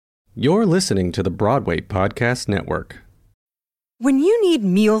You're listening to the Broadway Podcast Network. When you need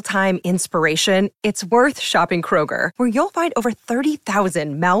mealtime inspiration, it's worth shopping Kroger, where you'll find over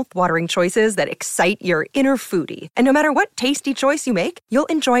 30,000 mouth-watering choices that excite your inner foodie. And no matter what tasty choice you make, you'll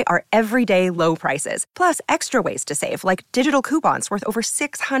enjoy our everyday low prices, plus extra ways to save, like digital coupons worth over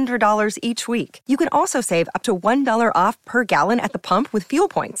 $600 each week. You can also save up to $1 off per gallon at the pump with fuel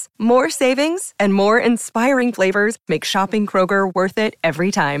points. More savings and more inspiring flavors make shopping Kroger worth it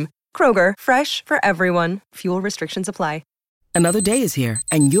every time. Kroger, fresh for everyone. Fuel restrictions apply. Another day is here,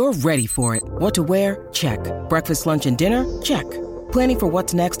 and you're ready for it. What to wear? Check. Breakfast, lunch, and dinner? Check. Planning for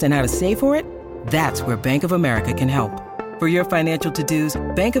what's next and how to save for it? That's where Bank of America can help. For your financial to-dos,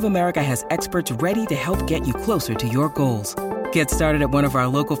 Bank of America has experts ready to help get you closer to your goals. Get started at one of our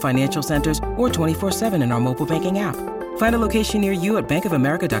local financial centers or 24/7 in our mobile banking app. Find a location near you at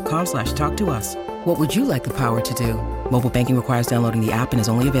bankofamerica.com/talktous. What would you like the power to do? Mobile banking requires downloading the app and is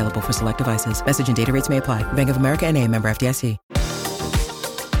only available for select devices. Message and data rates may apply. Bank of America N.A., member FDIC.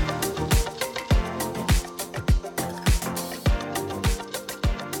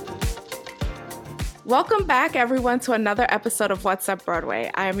 Welcome back, everyone, to another episode of What's Up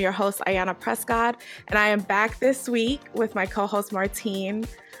Broadway. I am your host, Ayanna Prescott, and I am back this week with my co-host, Martine.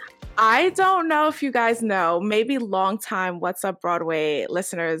 I don't know if you guys know, maybe longtime What's Up Broadway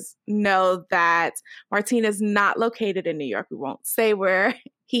listeners know that Martine is not located in New York. We won't say where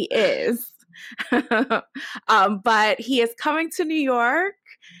he is, but he is coming to New York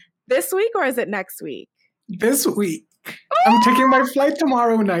this week, or is it next week? This week. I'm taking my flight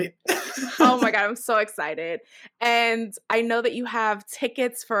tomorrow night. Oh my God, I'm so excited. And I know that you have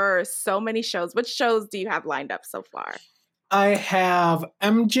tickets for so many shows. Which shows do you have lined up so far? I have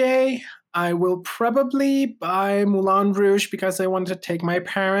MJ. I will probably buy Moulin Rouge because I want to take my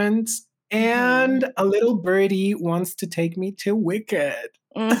parents. And a little birdie wants to take me to Wicked.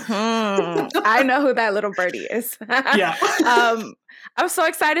 I know who that little birdie is. Yeah. I'm so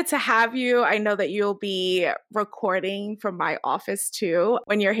excited to have you. I know that you'll be recording from my office too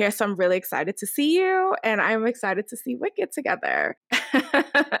when you're here. So I'm really excited to see you. And I'm excited to see Wicked together.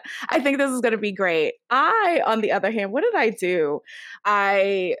 I think this is going to be great. On the other hand, what did I do?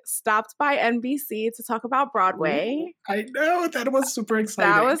 I stopped by NBC to talk about Broadway. I know. That was super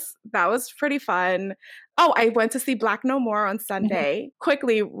exciting. That was pretty fun. Oh, I went to see Black No More on Sunday.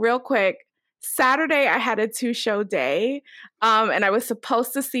 Real quick. Saturday, I had a 2-show day, and I was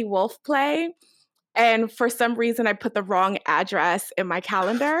supposed to see Wolf play. And for some reason, I put the wrong address in my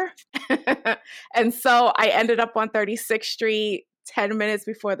calendar. And so I ended up on 36th Street 10 minutes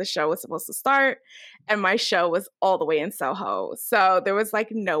before the show was supposed to start. And my show was all the way in Soho. So there was like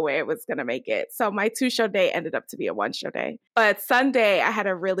no way I was going to make it. So my 2-show day ended up to be a 1-show day. But Sunday, I had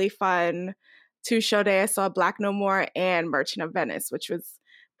a really fun 2-show day. I saw Black No More and Merchant of Venice, which was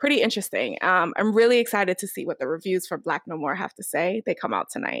pretty interesting. I'm really excited to see what the reviews for Black No More have to say. They come out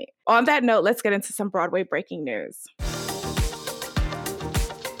tonight. On that note, let's get into some Broadway breaking news.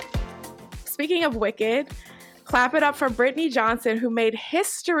 Speaking of Wicked, clap it up for Brittany Johnson, who made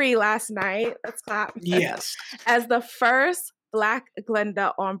history last night. Let's clap. Yes. As the first Black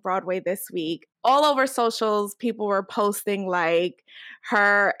Glinda on Broadway this week. All over socials, people were posting like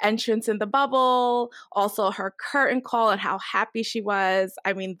her entrance in the bubble, also her curtain call and how happy she was.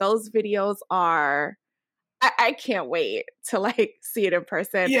 I mean, those videos are, I can't wait to like see it in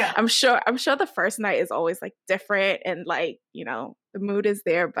person. Yeah. I'm sure the first night is always like different and like, you know, the mood is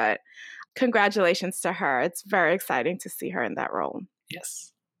there, but congratulations to her. It's very exciting to see her in that role. Yes.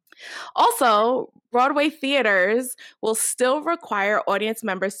 Also, Broadway theaters will still require audience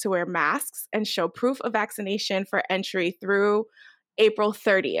members to wear masks and show proof of vaccination for entry through April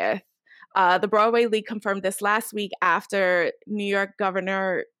 30th. The Broadway League confirmed this last week after New York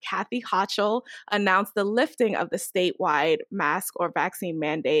Governor Kathy Hochul announced the lifting of the statewide mask or vaccine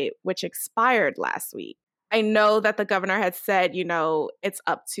mandate, which expired last week. I know that the governor had said, you know, it's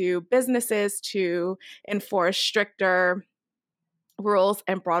up to businesses to enforce stricter rules,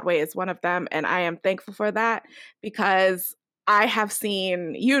 and Broadway is one of them. And I am thankful for that because I have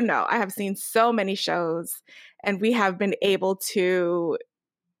seen so many shows and we have been able to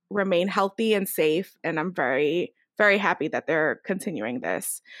remain healthy and safe. And I'm very, very happy that they're continuing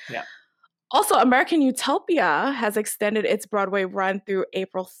this. Yeah. Also, American Utopia has extended its Broadway run through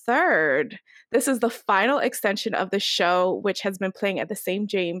April 3rd. This is the final extension of the show, which has been playing at the St.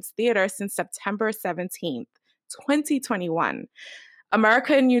 James Theater since September 17th, 2021.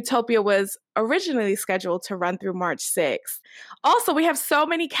 American Utopia was originally scheduled to run through March 6th. Also, we have so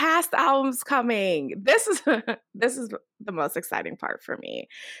many cast albums coming. This is the most exciting part for me.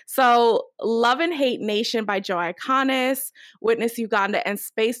 So, Love and Hate Nation by Joe Iconis, Witness Uganda, and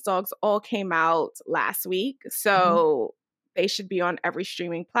Space Dogs all came out last week. So, they should be on every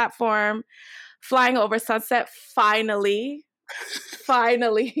streaming platform. Flying Over Sunset finally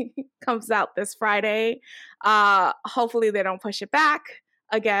comes out this Friday. Hopefully they don't push it back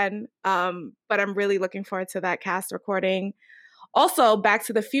again. But I'm really looking forward to that cast recording. Also, Back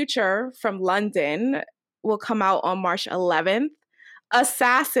to the Future from London will come out on March 11th.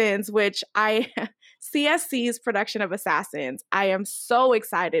 Assassins, which CSC's production of Assassins, I am so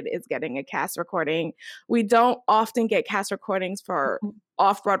excited is getting a cast recording. We don't often get cast recordings for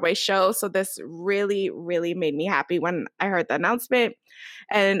off-Broadway shows, so this really, really made me happy when I heard the announcement.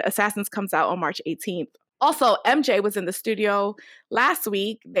 And Assassins comes out on March 18th. Also, MJ was in the studio last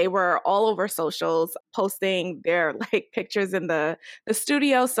week. They were all over socials posting their pictures in the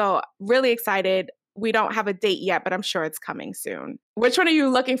studio, so really excited. We don't have a date yet, but I'm sure it's coming soon. Which one are you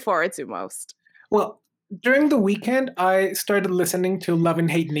looking forward to most? Well, during the weekend, I started listening to Love and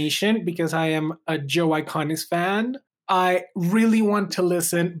Hate Nation because I am a Joe Iconis fan. I really want to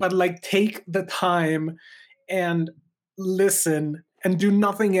listen, but take the time and listen and do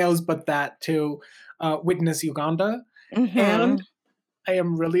nothing else but that to Witness Uganda. And I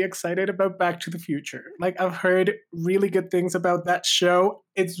am really excited about Back to the Future. I've heard really good things about that show.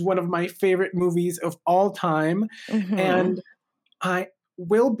 It's one of my favorite movies of all time. And I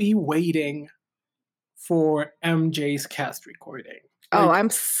will be waiting for MJ's cast recording. I'm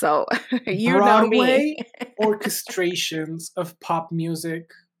so... you Broadway know me. orchestrations of pop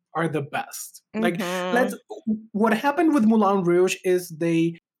music are the best. What happened with Moulin Rouge is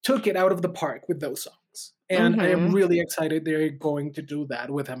they took it out of the park with those songs. And I am really excited they're going to do that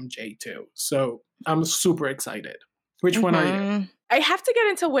with MJ too. So I'm super excited. Which one are you? I have to get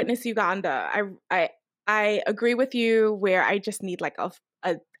into Witness Uganda. I agree with you where I just need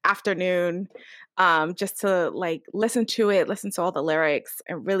a afternoon just to listen to it, listen to all the lyrics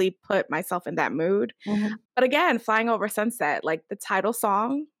and really put myself in that mood. But again, Flying Over Sunset, the title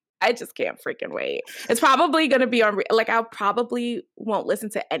song, I just can't freaking wait. It's probably going to be on, I probably won't listen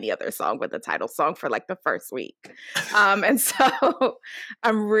to any other song but the title song for the first week. And so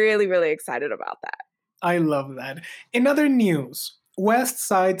I'm really, really excited about that. I love that. In other news, West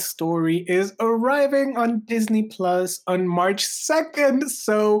Side Story is arriving on Disney Plus on March 2nd,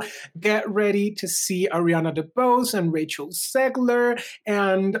 so get ready to see Ariana DeBose and Rachel Zegler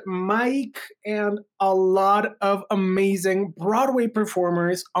and Mike and a lot of amazing Broadway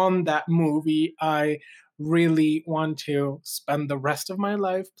performers on that movie. I really want to spend the rest of my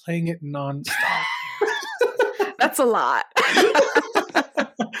life playing it nonstop. That's a lot.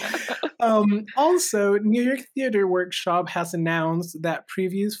 Also, New York Theater Workshop has announced that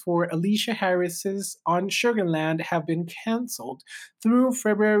previews for Alicia Harris's On Sugarland have been canceled through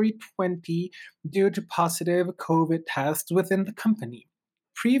February 20 due to positive COVID tests within the company.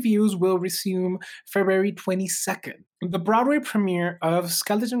 Previews will resume February 22nd. The Broadway premiere of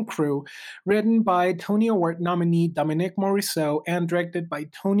Skeleton Crew, written by Tony Award nominee Dominique Morisseau and directed by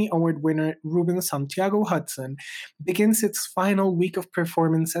Tony Award winner Ruben Santiago Hudson, begins its final week of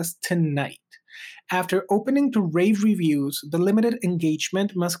performances tonight. After opening to rave reviews, the limited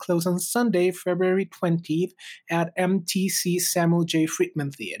engagement must close on Sunday, February 20th at MTC Samuel J. Friedman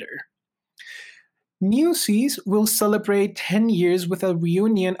Theater. Newsies will celebrate 10 years with a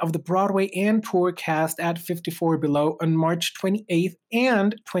reunion of the Broadway and tour cast at 54 Below on March 28th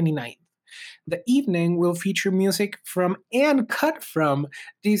and 29th. The evening will feature music from and cut from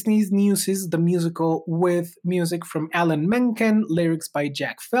Disney's Newsies the Musical, with music from Alan Menken, lyrics by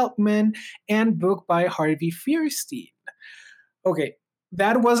Jack Feldman, and book by Harvey Fierstein. Okay,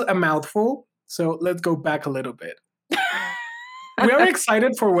 that was a mouthful, so let's go back a little bit. We are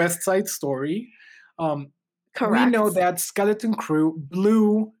excited for West Side Story. Correct. We know that Skeleton Crew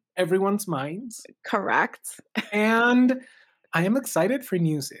blew everyone's minds. Correct. And I am excited for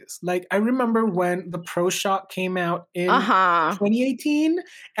Newsies. I remember when the Pro Shot came out in 2018,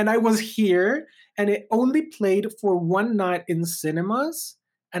 and I was here, and it only played for one night in cinemas,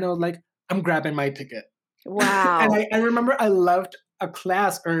 and I was like, I'm grabbing my ticket. Wow. And I remember I left a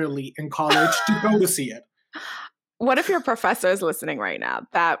class early in college to go to see it. What if your professor is listening right now?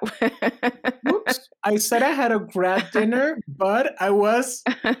 Oops. I said I had a grad dinner, but I was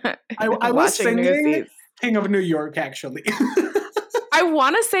singing Newsies. King of New York, actually. I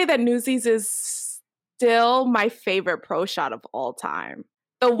want to say that Newsies is still my favorite Pro Shot of all time.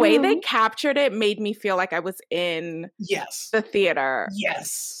 The way they captured it made me feel like I was in the theater.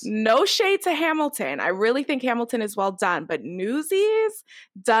 Yes. No shade to Hamilton. I really think Hamilton is well done, but Newsies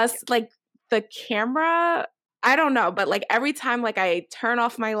does like the camera, I don't know, but like every time like I turn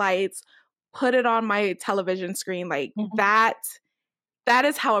off my lights, put it on my television screen, like that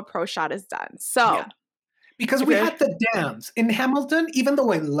is how a pro shot is done. So because we had the dance in Hamilton, even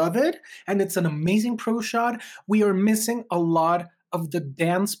though I love it and it's an amazing pro shot, we are missing a lot of the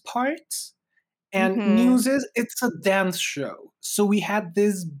dance parts. And Newsies, it's a dance show. So we had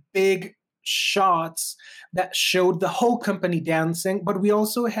these big shots that showed the whole company dancing, but we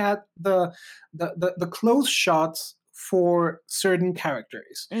also had the close shots for certain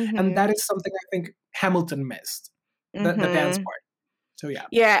characters. And that is something I think Hamilton missed, the dance part. So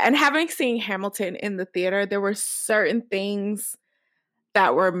yeah, and having seen Hamilton in the theater, there were certain things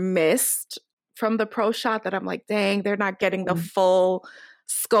that were missed from the pro shot that I'm like, dang, they're not getting the full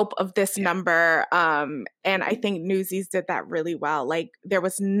scope of this number. And I think Newsies did that really well. Like there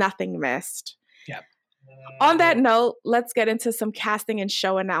was nothing missed. Yeah. On that note, let's get into some casting and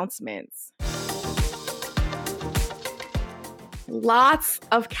show announcements. Lots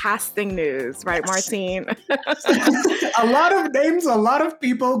of casting news, right, Martine? A lot of names, a lot of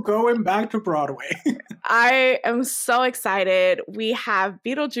people going back to Broadway. I am so excited. We have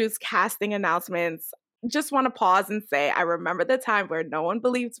Beetlejuice casting announcements. Just want to pause and say, I remember the time where no one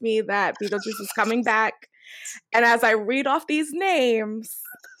believed me that Beetlejuice was coming back. And as I read off these names,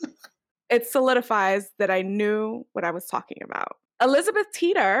 it solidifies that I knew what I was talking about. Elizabeth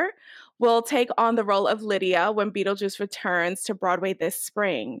Teeter will take on the role of Lydia when Beetlejuice returns to Broadway this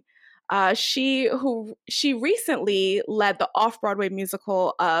spring. She recently led the off-Broadway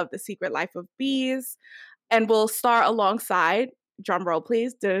musical of The Secret Life of Bees and will star alongside, drum roll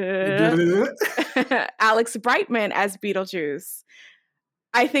please, Alex Brightman as Beetlejuice.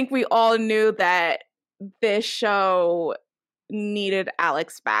 I think we all knew that this show needed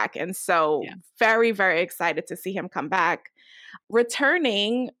Alex back, and so very, very excited to see him come back.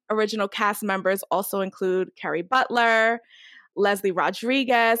 Returning original cast members also include Kerry Butler, Leslie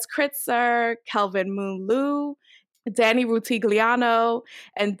Rodriguez, Kritzer, Kelvin Moon Liu, Danny Rutigliano,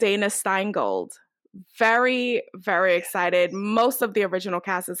 and Dana Steingold. Very, very excited. Most of the original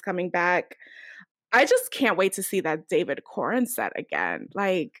cast is coming back. I just can't wait to see that David Corn set again.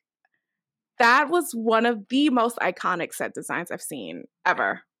 Like, that was one of the most iconic set designs I've seen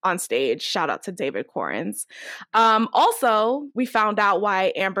ever on stage. Shout out to David Corns. Also, we found out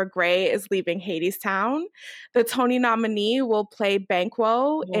why Amber Gray is leaving Hadestown. The Tony nominee will play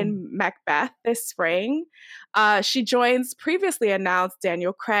Banquo in Macbeth this spring. She joins previously announced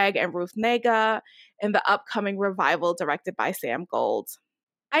Daniel Craig and Ruth Negga in the upcoming revival directed by Sam Gold.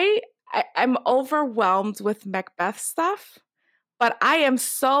 I'm overwhelmed with Macbeth stuff. But I am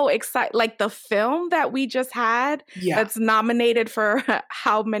so excited. Like the film that we just had that's nominated for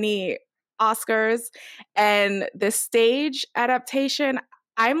how many Oscars and the stage adaptation,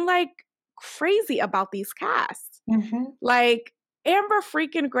 I'm like crazy about these casts. Like Amber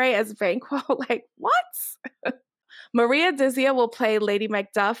freaking Gray as Banquo. Like what? Maria Dizia will play Lady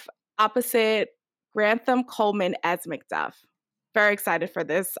Macduff opposite Grantham Coleman as Macduff. Very excited for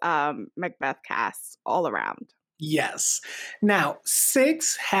this Macbeth cast all around. Yes. Now,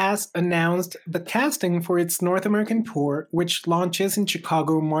 Six has announced the casting for its North American tour, which launches in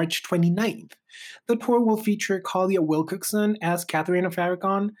Chicago March 29th. The tour will feature Kalia Wilcoxon as Catherine of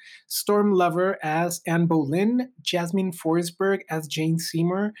Aragon, Storm Lover as Anne Boleyn, Jasmine Forsberg as Jane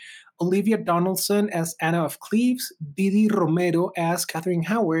Seymour, Olivia Donaldson as Anna of Cleves, Didi Romero as Catherine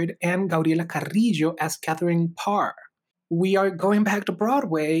Howard, and Gabriela Carrillo as Catherine Parr. We are going back to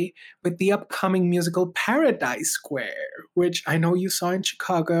Broadway with the upcoming musical Paradise Square, which I know you saw in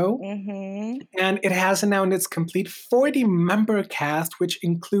Chicago. And it has announced its complete 40-member cast, which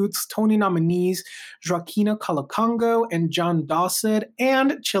includes Tony nominees Joaquina Colacongo and John Dawson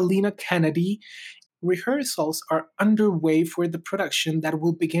and Chelina Kennedy. Rehearsals are underway for the production that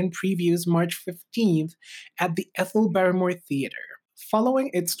will begin previews March 15th at the Ethel Barrymore Theater. Following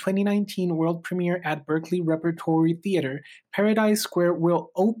its 2019 world premiere at Berkeley Repertory Theater, Paradise Square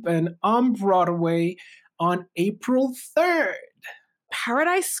will open on Broadway on April 3rd.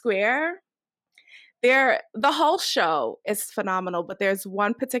 Paradise Square, the whole show is phenomenal, but there's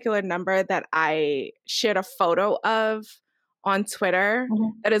one particular number that I shared a photo of on Twitter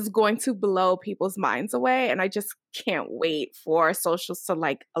that is going to blow people's minds away. And I just can't wait for socials to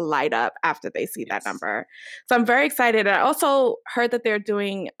like light up after they see that number. So I'm very excited. I also heard that they're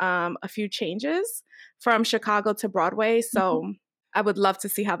doing a few changes from Chicago to Broadway. So I would love to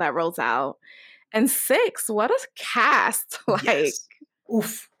see how that rolls out. And Six, what a cast.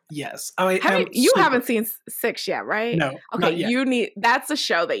 Oof. Yes. I You haven't seen 6 yet, right? No. Okay, not yet. that's a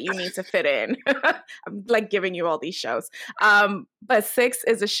show that you need to fit in. I'm like giving you all these shows. But 6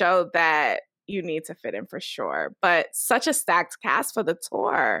 is a show that you need to fit in for sure. But such a stacked cast for the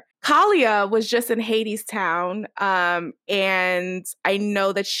tour. Kalia was just in Hadestown. And I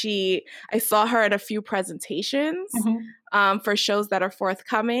know that I saw her at a few presentations for shows that are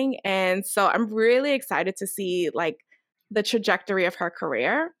forthcoming. And so I'm really excited to see like the trajectory of her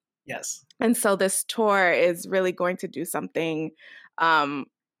career. Yes. And so this tour is really going to do something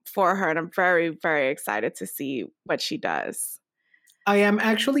for her. And I'm very, very excited to see what she does. I am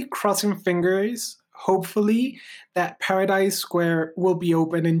actually crossing fingers, hopefully, that Paradise Square will be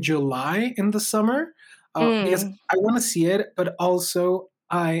open in July in the summer. Because I want to see it, but also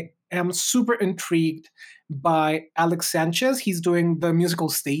I am super intrigued by Alex Sanchez. He's doing the musical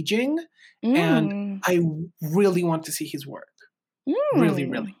staging, and I really want to see his work. Really,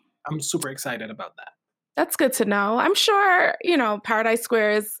 really. I'm super excited about that. That's good to know. I'm sure, Paradise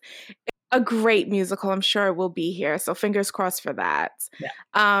Square is a great musical. I'm sure it will be here. So fingers crossed for that. Yeah.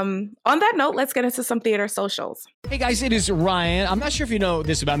 On that note, let's get into some theater socials. Hey guys, it is Ryan. I'm not sure if you know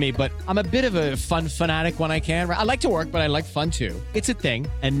this about me, but I'm a bit of a fun fanatic when I can. I like to work, but I like fun too. It's a thing.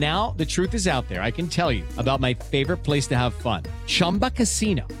 And now the truth is out there. I can tell you about my favorite place to have fun. Chumba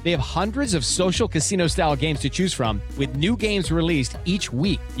Casino. They have hundreds of social casino style games to choose from with new games released each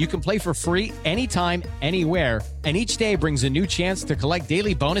week. You can play for free anytime, anywhere. And each day brings a new chance to collect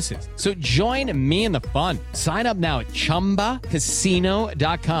daily bonuses. So join me in the fun. Sign up now at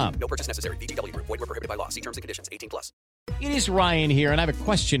ChumbaCasino.com. No purchase necessary. VGW Group. Void where prohibited by law. See terms and conditions. 18+. It is Ryan here, and I have a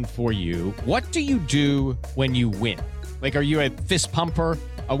question for you. What do you do when you win? Like, are you a fist pumper,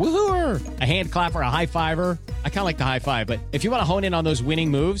 a woohooer, a hand clapper, a high fiver? I kind of like the high five, but if you want to hone in on those winning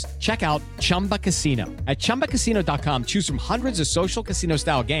moves, check out Chumba Casino. At ChumbaCasino.com, choose from hundreds of social casino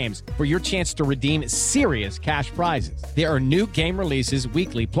style games for your chance to redeem serious cash prizes. There are new game releases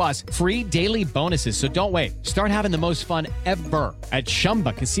weekly, plus free daily bonuses. So don't wait. Start having the most fun ever at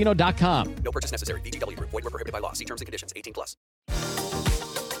ChumbaCasino.com. No purchase necessary. VGW Group. Void where prohibited by law. See terms and conditions. 18+.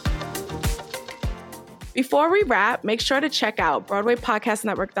 Before we wrap, make sure to check out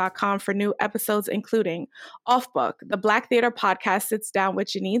BroadwayPodcastNetwork.com for new episodes, including Off Book, the Black Theater podcast sits down with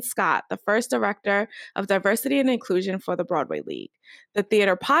Janine Scott, the first director of diversity and inclusion for the Broadway League. The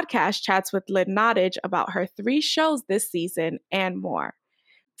Theater podcast chats with Lynn Nottage about her 3 shows this season and more.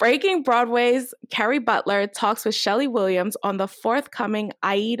 Breaking Broadway's Kerry Butler talks with Shelley Williams on the forthcoming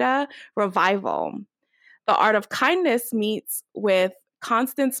Aida revival. The Art of Kindness meets with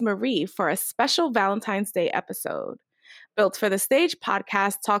Constance Marie for a special Valentine's Day episode. Built for the Stage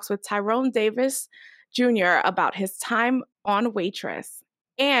podcast talks with Tyrone Davis Jr. about his time on Waitress.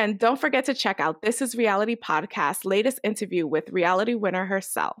 And don't forget to check out This Is Reality podcast's latest interview with reality winner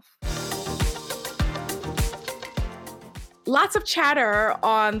herself. Lots of chatter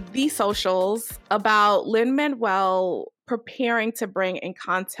on the socials about Lin-Manuel preparing to bring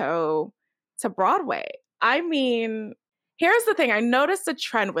Encanto to Broadway. I mean, here's the thing. I noticed a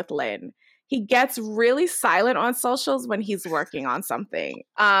trend with Lin. He gets really silent on socials when he's working on something.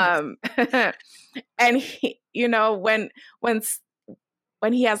 And he, when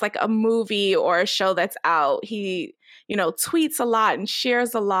he has like a movie or a show that's out, he, tweets a lot and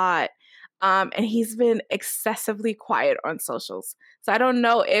shares a lot. And he's been excessively quiet on socials. So I don't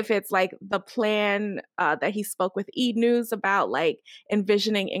know if it's like the plan that he spoke with E! News about, like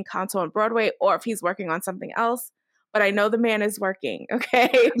envisioning Encanto on Broadway, or if he's working on something else. But I know the man is working,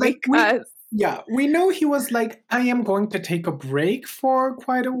 okay? We know he was like, I am going to take a break for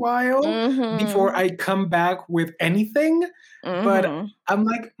quite a while before I come back with anything. But I'm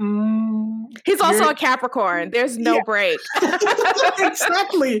like, he's also a Capricorn. There's no break.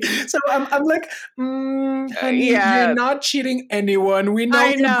 Exactly. So I'm like, honey, you're not cheating anyone. We know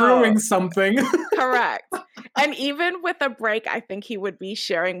you're brewing something. Correct. And even with a break, I think he would be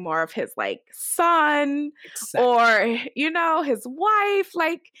sharing more of his like son or, his wife.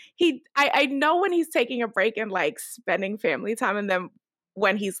 Like I know when he's taking a break and like spending family time, and then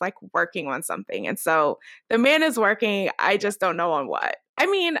when he's like working on something. And so the man is working. I just don't know on what. I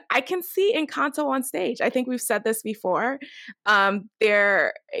mean, I can see Encanto on stage. I think we've said this before. You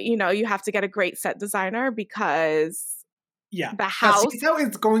have to get a great set designer because the house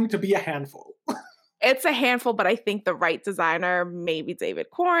is going to be a handful. It's a handful, but I think the right designer, maybe David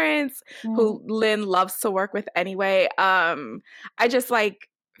Correns, who Lynn loves to work with anyway. I just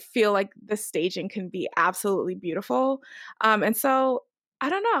feel like the staging can be absolutely beautiful. And so I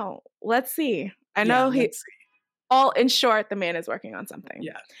don't know. Let's see. I know in short, the man is working on something.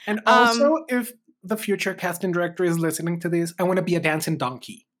 Yeah. And also if the future casting director is listening to this, I want to be a dancing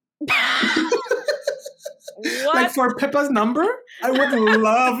donkey. What? Like for Pippa's number, I would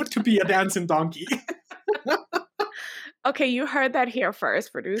love to be a dancing donkey. Okay, you heard that here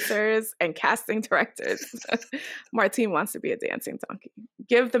first, producers and casting directors. Martine wants to be a dancing donkey.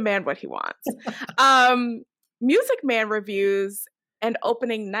 Give the man what he wants. Music Man reviews and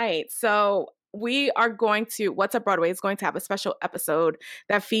opening night. So we are going to, What's Up Broadway is going to have a special episode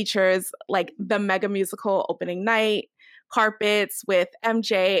that features like the mega musical opening night, carpets with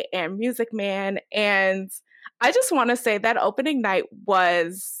MJ and Music Man. And I just want to say that opening night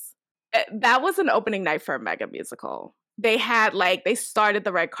was an opening night for a mega musical. They had they started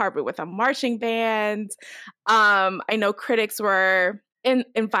the red carpet with a marching band. I know critics were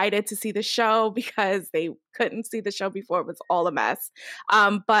invited to see the show because they couldn't see the show before it was all a mess.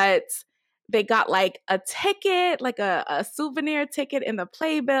 But they got a ticket, a souvenir ticket in the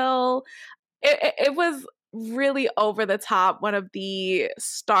playbill. It was really over the top, one of the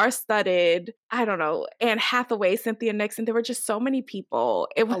star-studded, I don't know, Anne Hathaway, Cynthia Nixon. There were just so many people.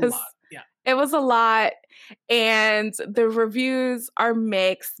 It was a lot, and the reviews are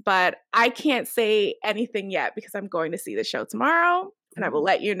mixed, but I can't say anything yet because I'm going to see the show tomorrow, and I will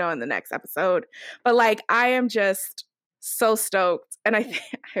let you know in the next episode. But I am just so stoked, and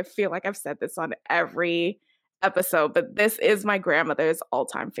I feel like I've said this on every episode, but this is my grandmother's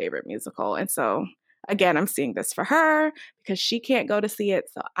all-time favorite musical, and so again, I'm seeing this for her because she can't go to see it,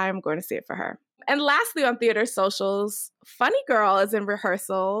 so I'm going to see it for her. And lastly, on theater socials, Funny Girl is in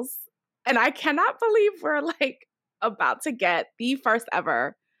rehearsals. And I cannot believe we're about to get the first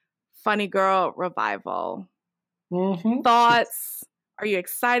ever Funny Girl revival. Mm-hmm. Thoughts? Are you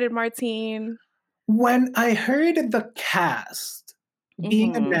excited, Martine? When I heard the cast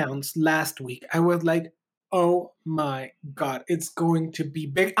being announced last week, I was like, oh my God, it's going to be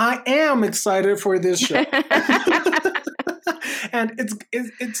big. I am excited for this show. And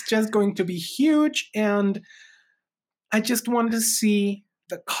it's just going to be huge. And I just want to see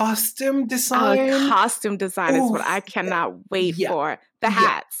the costume design. Costume design is what I cannot wait for. The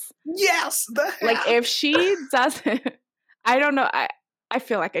hats. Yes, the hats. If she doesn't, I don't know. I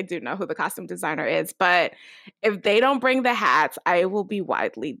feel like I do know who the costume designer is, but if they don't bring the hats, I will be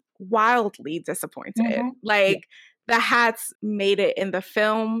wildly disappointed. The hats made it in the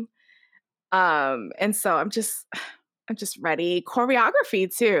film. And so I'm just ready.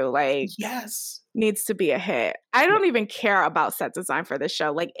 Choreography too. Yes. Needs to be a hit. I don't even care about set design for this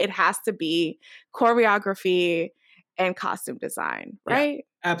show. It has to be choreography and costume design, right?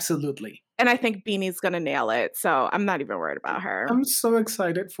 Yeah, absolutely. And I think Beanie's gonna nail it, so I'm not even worried about her. I'm so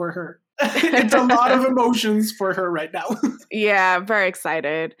excited for her. It's a lot of emotions for her right now. Yeah, very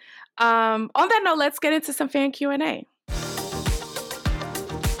excited. On that note, let's get into some fan Q&A.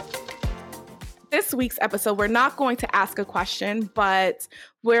 This week's episode, we're not going to ask a question, but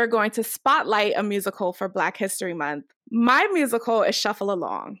we're going to spotlight a musical for Black History Month. My musical is Shuffle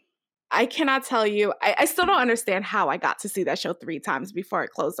Along. I cannot tell you, I still don't understand how I got to see that show 3 times before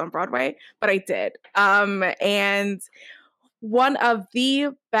it closed on Broadway, but I did. And one of the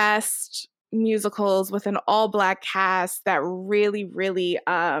best musicals with an all-Black cast that really, really,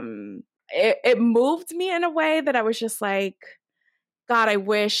 it moved me in a way that I was just like, God, I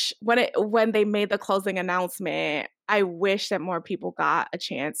wish when they made the closing announcement, I wish that more people got a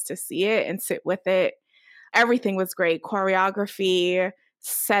chance to see it and sit with it. Everything was great. Choreography,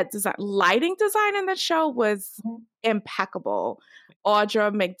 set design, lighting design in the show was impeccable.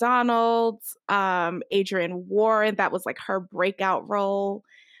 Audra McDonald, Adrienne Warren, that was her breakout role.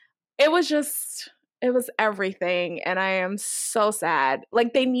 It was everything. And I am so sad.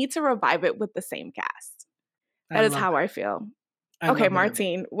 They need to revive it with the same cast. That is how I feel. Okay,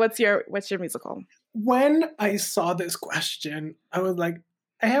 Martine, what's your musical? When I saw this question, I was like,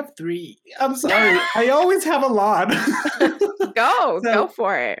 I have 3. I'm sorry. I always have a lot. Go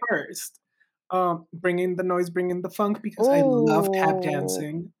for it. First, Bringing the Noise, Bringing the Funk, because I love tap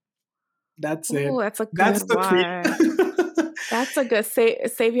dancing. That's it. That's a good That's the one. That's a good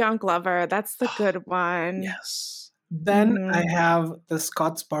Savion Glover. That's the good one. Yes. Then I have the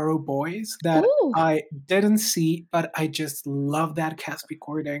Scottsboro Boys that I didn't see, but I just love that cast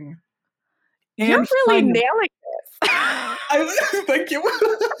recording. And you're really nailing this. Thank you.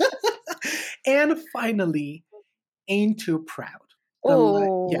 And finally, Ain't Too Proud.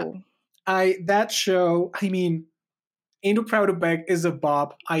 That show, Ain't Too Proud to Beg is a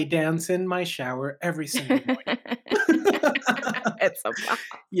bop. I dance in my shower every single morning. It's a bop.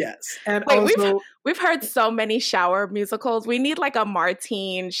 Yes. And wait, also, we've heard so many shower musicals. We need a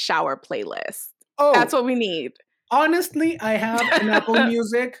Martine shower playlist. Oh, that's what we need. Honestly, I have an Apple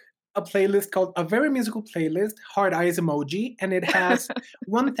Music a playlist called A Very Musical Playlist, Hard Eyes Emoji, and it has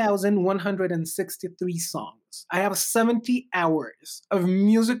 1,163 songs. I have 70 hours of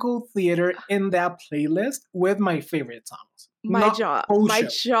musical theater in that playlist with my favorite songs. My jaw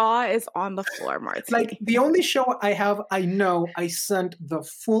is on the floor, Marty. Like, the only show I know I sent the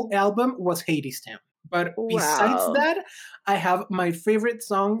full album was Hadestown. But besides that, I have my favorite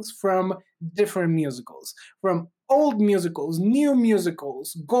songs from different musicals, from old musicals, new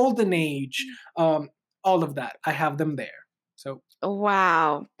musicals, Golden Age, all of that. I have them there. So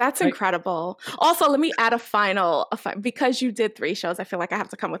wow, that's incredible. Also, let me add a final, because you did 3 shows. I feel like I have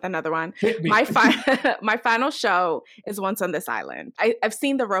to come with another one. My final show is Once on This Island. I've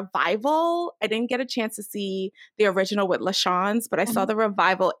seen the revival. I didn't get a chance to see the original with LaShawne's, but I saw the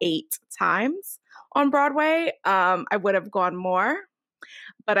revival 8 times on Broadway. I would have gone more,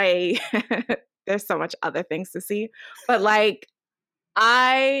 but there's so much other things to see. But like,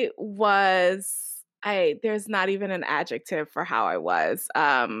 there's not even an adjective for how I was.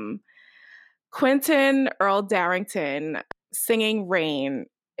 Quentin Earl Darrington singing Rain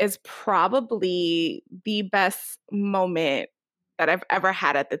is probably the best moment that I've ever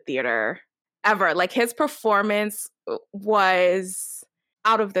had at the theater, ever. Like, his performance was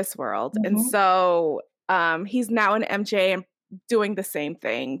out of this world. Mm-hmm. And so he's now in MJ and doing the same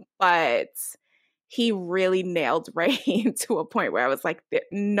thing, but he really nailed Rain to a point where I was like,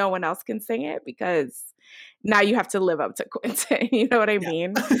 no one else can sing it, because now you have to live up to Quentin. You know what I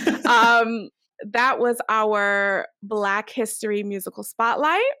mean? That was our Black History Musical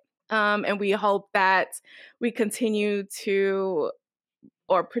Spotlight. And we hope that we continue to,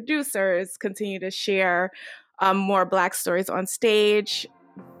 or producers continue to share more Black stories on stage.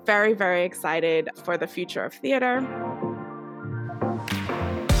 Very, very excited for the future of theater.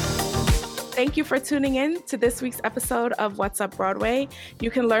 Thank you for tuning in to this week's episode of What's Up Broadway. You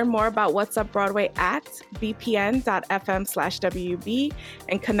can learn more about What's Up Broadway at bpn.fm/WB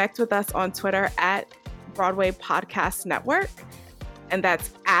and connect with us on Twitter at Broadway Podcast Network. And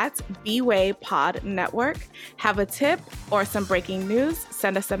that's at BWay Pod Network. Have a tip or some breaking news,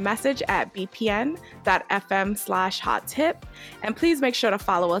 send us a message at bpn.fm/hot tip. And please make sure to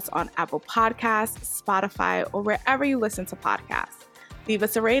follow us on Apple Podcasts, Spotify, or wherever you listen to podcasts. Leave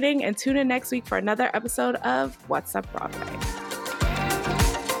us a rating and tune in next week for another episode of What's Up Broadway.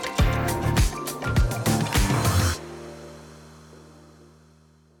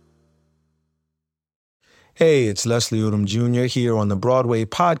 Hey, it's Leslie Odom Jr. here on the Broadway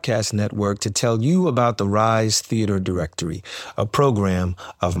Podcast Network to tell you about the Rise Theater Directory, a program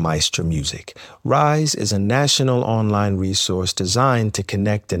of Maestro Music. Rise is a national online resource designed to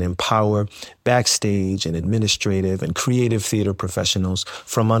connect and empower backstage and administrative and creative theater professionals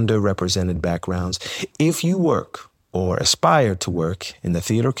from underrepresented backgrounds. If you work or aspire to work in the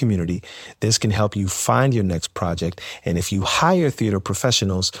theater community, this can help you find your next project. And if you hire theater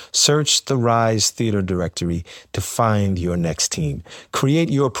professionals, search the Rise Theater Directory to find your next team. Create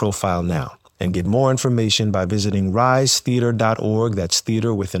your profile now and get more information by visiting risetheater.org. That's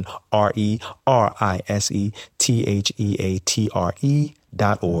theater with an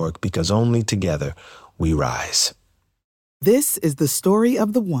RERISETHEATRE.org, because only together we rise. This is the story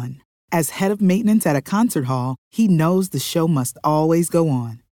of the one. As head of maintenance at a concert hall, he knows the show must always go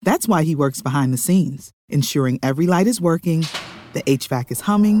on. That's why he works behind the scenes, ensuring every light is working, the HVAC is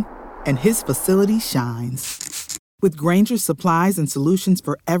humming, and his facility shines. With Grainger's supplies and solutions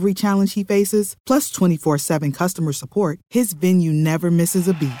for every challenge he faces, plus 24/7 customer support, his venue never misses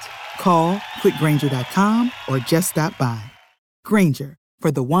a beat. Call quickgrainger.com or just stop by. Grainger, for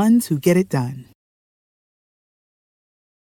the ones who get it done.